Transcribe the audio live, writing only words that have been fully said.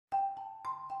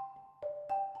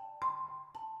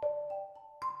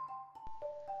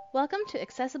Welcome to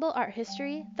Accessible Art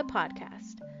History, the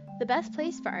podcast, the best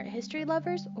place for art history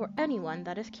lovers or anyone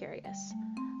that is curious.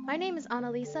 My name is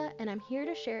Annalisa, and I'm here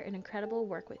to share an incredible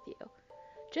work with you.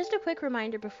 Just a quick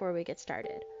reminder before we get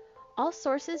started. All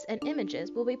sources and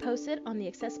images will be posted on the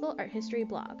Accessible Art History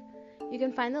blog. You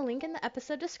can find the link in the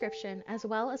episode description as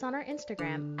well as on our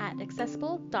Instagram at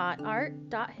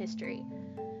accessible.art.history.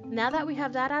 Now that we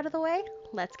have that out of the way,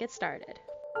 let's get started.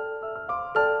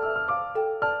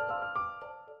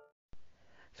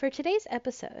 For today's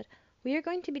episode, we are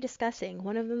going to be discussing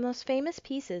one of the most famous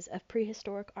pieces of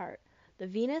prehistoric art, the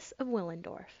Venus of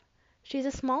Willendorf. She is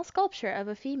a small sculpture of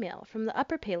a female from the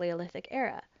Upper Paleolithic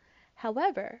era.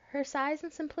 However, her size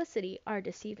and simplicity are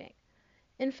deceiving.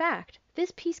 In fact,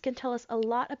 this piece can tell us a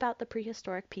lot about the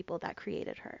prehistoric people that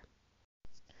created her.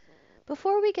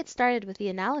 Before we get started with the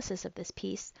analysis of this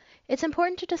piece, it's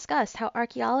important to discuss how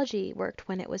archaeology worked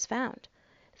when it was found.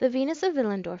 The Venus of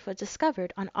Willendorf was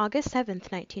discovered on August 7,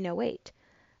 1908.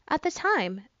 At the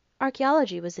time,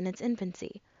 archaeology was in its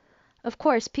infancy. Of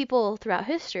course, people throughout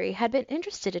history had been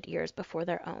interested in ears before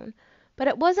their own, but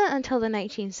it wasn't until the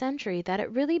 19th century that it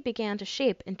really began to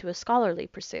shape into a scholarly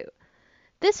pursuit.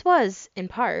 This was, in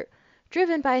part,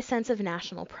 driven by a sense of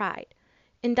national pride.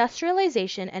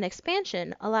 Industrialization and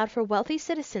expansion allowed for wealthy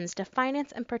citizens to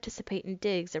finance and participate in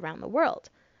digs around the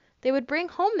world. They would bring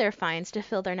home their finds to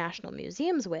fill their national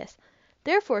museums with,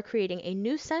 therefore creating a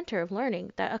new center of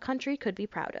learning that a country could be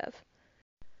proud of.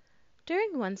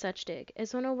 During one such dig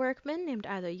is when a workman named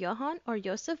either Johann or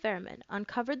Josef Wehrmann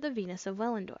uncovered the Venus of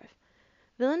Willendorf.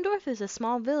 Willendorf is a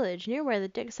small village near where the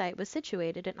dig site was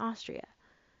situated in Austria.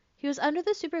 He was under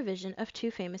the supervision of two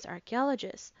famous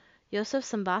archaeologists, Josef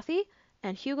Szombathy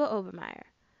and Hugo Obermayr.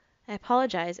 I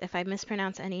apologize if I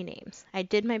mispronounce any names. I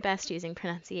did my best using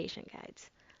pronunciation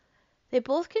guides. They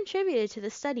both contributed to the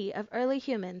study of early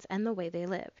humans and the way they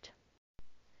lived.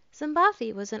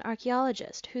 Szombathy was an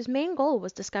archaeologist whose main goal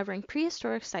was discovering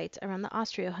prehistoric sites around the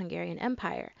Austro-Hungarian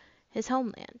Empire, his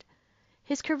homeland.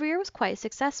 His career was quite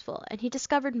successful, and he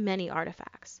discovered many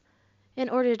artifacts. In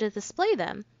order to display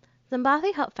them,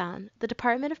 Szombathy helped found the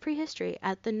Department of Prehistory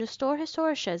at the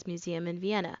Naturhistorisches Museum in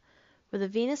Vienna, where the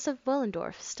Venus of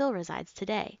Willendorf still resides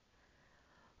today.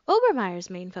 Obermayr's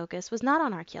main focus was not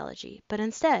on archaeology, but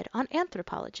instead on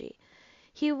anthropology.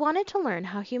 He wanted to learn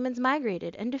how humans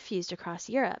migrated and diffused across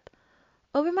Europe.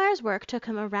 Obermayr's work took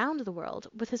him around the world,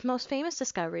 with his most famous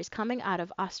discoveries coming out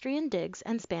of Austrian digs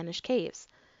and Spanish caves.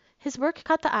 His work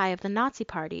caught the eye of the Nazi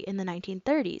Party in the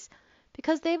 1930s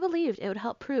because they believed it would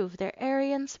help prove their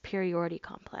Aryan superiority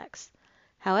complex.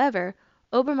 However,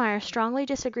 Obermayr strongly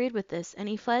disagreed with this, and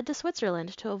he fled to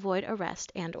Switzerland to avoid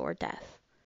arrest and/or death.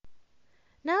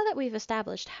 Now that we've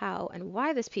established how and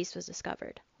why this piece was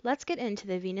discovered, let's get into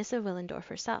the Venus of Willendorf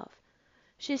herself.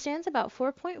 She stands about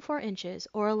 4.4 inches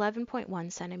or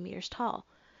 11.1 centimeters tall.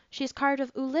 She is carved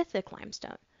of Oolithic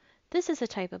limestone. This is a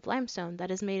type of limestone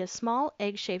that is made of small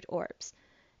egg-shaped orbs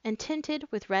and tinted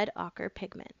with red ochre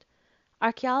pigment.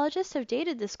 Archaeologists have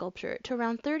dated this sculpture to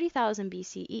around 30,000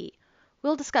 BCE.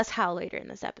 We'll discuss how later in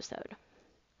this episode.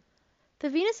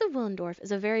 The Venus of Willendorf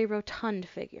is a very rotund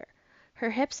figure. Her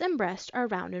hips and breast are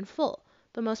round and full,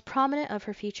 the most prominent of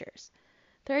her features.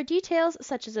 There are details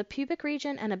such as a pubic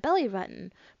region and a belly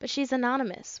button, but she's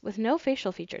anonymous, with no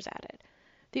facial features added.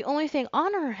 The only thing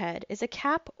on her head is a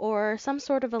cap or some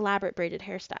sort of elaborate braided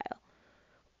hairstyle.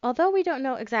 Although we don't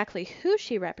know exactly who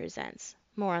she represents,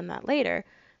 more on that later,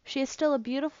 she is still a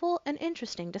beautiful and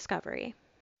interesting discovery.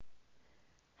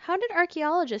 How did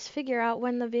archaeologists figure out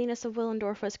when the Venus of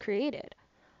Willendorf was created?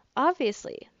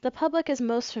 Obviously, the public is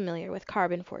most familiar with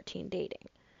carbon-14 dating.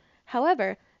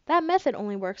 However, that method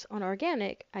only works on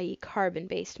organic, i.e.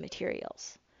 carbon-based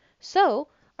materials. So,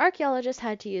 archaeologists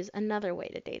had to use another way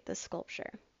to date this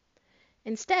sculpture.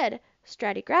 Instead,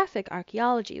 stratigraphic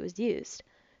archaeology was used.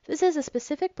 This is a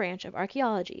specific branch of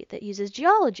archaeology that uses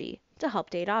geology to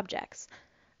help date objects.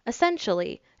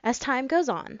 Essentially, as time goes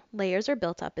on, layers are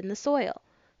built up in the soil.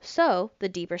 So, the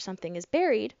deeper something is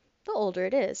buried, the older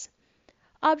it is.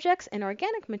 Objects and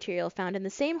organic material found in the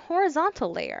same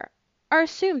horizontal layer are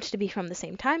assumed to be from the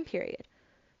same time period.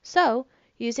 So,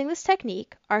 using this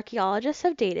technique, archaeologists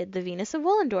have dated the Venus of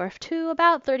Willendorf to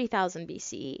about 30,000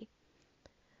 BCE.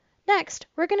 Next,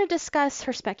 we're going to discuss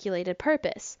her speculated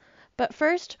purpose, but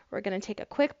first, we're going to take a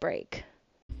quick break.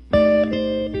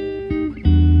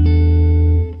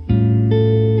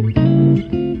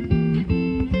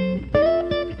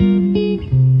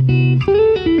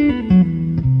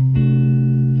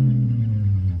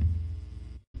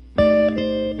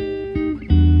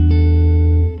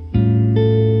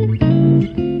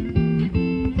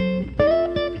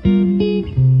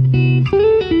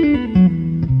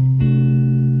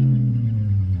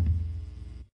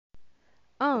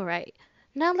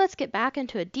 let's get back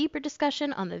into a deeper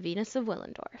discussion on the Venus of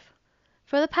Willendorf.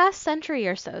 For the past century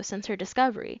or so since her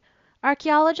discovery,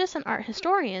 archaeologists and art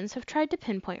historians have tried to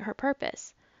pinpoint her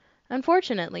purpose.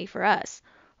 Unfortunately for us,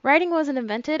 writing wasn't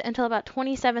invented until about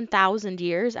 27,000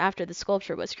 years after the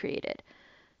sculpture was created.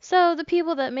 So the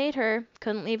people that made her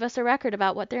couldn't leave us a record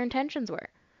about what their intentions were.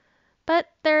 But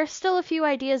there are still a few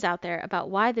ideas out there about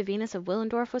why the Venus of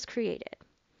Willendorf was created.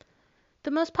 The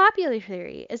most popular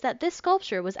theory is that this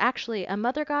sculpture was actually a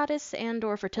mother goddess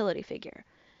and/or fertility figure.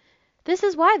 This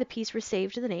is why the piece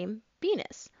received the name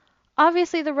Venus.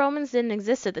 Obviously, the Romans didn't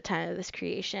exist at the time of this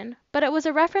creation, but it was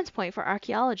a reference point for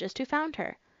archaeologists who found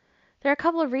her. There are a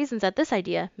couple of reasons that this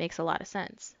idea makes a lot of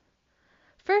sense.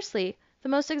 Firstly, the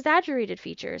most exaggerated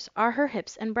features are her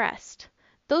hips and breast.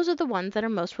 Those are the ones that are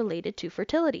most related to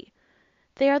fertility.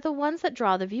 They are the ones that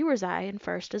draw the viewer's eye in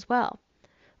first as well.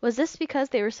 Was this because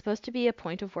they were supposed to be a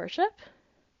point of worship?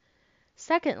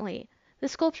 Secondly, the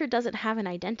sculpture doesn't have an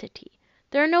identity.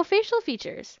 There are no facial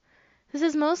features. This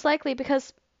is most likely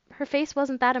because her face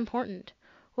wasn't that important.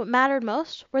 What mattered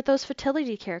most were those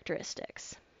fertility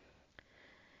characteristics.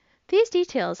 These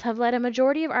details have led a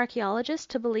majority of archaeologists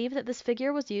to believe that this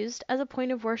figure was used as a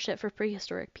point of worship for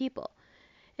prehistoric people.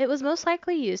 It was most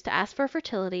likely used to ask for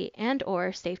fertility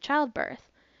and/or safe childbirth.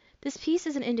 This piece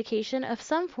is an indication of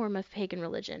some form of pagan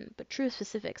religion, but true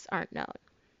specifics aren't known.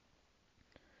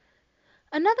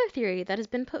 Another theory that has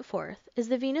been put forth is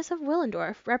the Venus of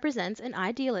Willendorf represents an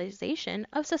idealization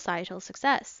of societal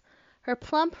success. Her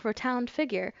plump, rotund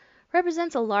figure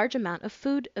represents a large amount of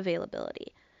food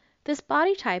availability. This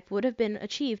body type would have been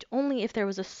achieved only if there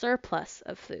was a surplus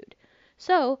of food.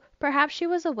 So, perhaps she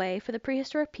was a way for the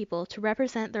prehistoric people to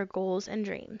represent their goals and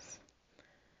dreams.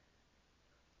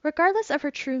 Regardless of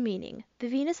her true meaning, the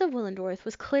Venus of Willendorf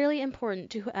was clearly important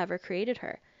to whoever created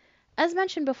her. As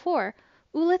mentioned before,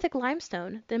 oolithic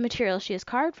limestone, the material she is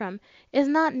carved from, is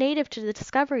not native to the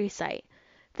discovery site.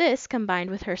 This,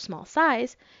 combined with her small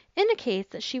size,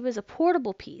 indicates that she was a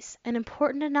portable piece and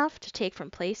important enough to take from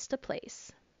place to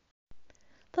place.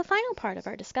 The final part of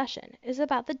our discussion is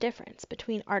about the difference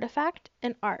between artifact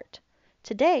and art.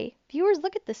 Today, viewers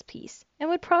look at this piece and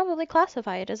would probably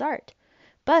classify it as art.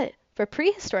 But for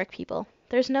prehistoric people,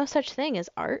 there's no such thing as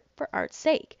art for art's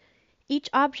sake. Each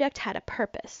object had a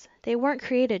purpose. They weren't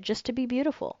created just to be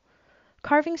beautiful.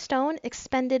 Carving stone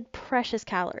expended precious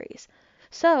calories,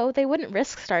 so they wouldn't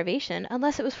risk starvation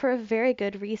unless it was for a very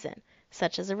good reason,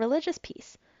 such as a religious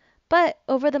piece. But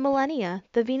over the millennia,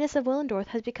 the Venus of Willendorf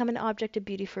has become an object of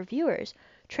beauty for viewers,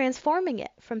 transforming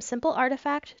it from simple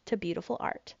artifact to beautiful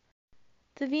art.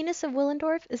 The Venus of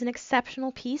Willendorf is an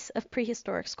exceptional piece of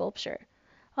prehistoric sculpture.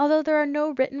 Although there are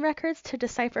no written records to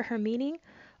decipher her meaning,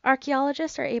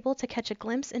 archaeologists are able to catch a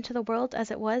glimpse into the world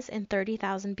as it was in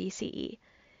 30,000 BCE.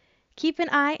 Keep an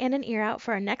eye and an ear out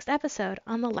for our next episode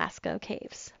on the Lascaux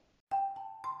Caves.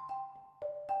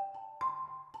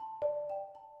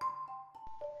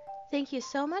 Thank you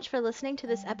so much for listening to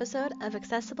this episode of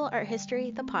Accessible Art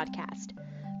History, the podcast.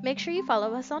 Make sure you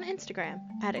follow us on Instagram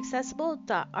at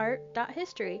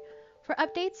accessible.art.history for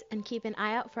updates and keep an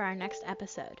eye out for our next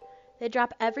episode. They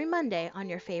drop every Monday on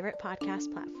your favorite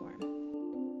podcast platform.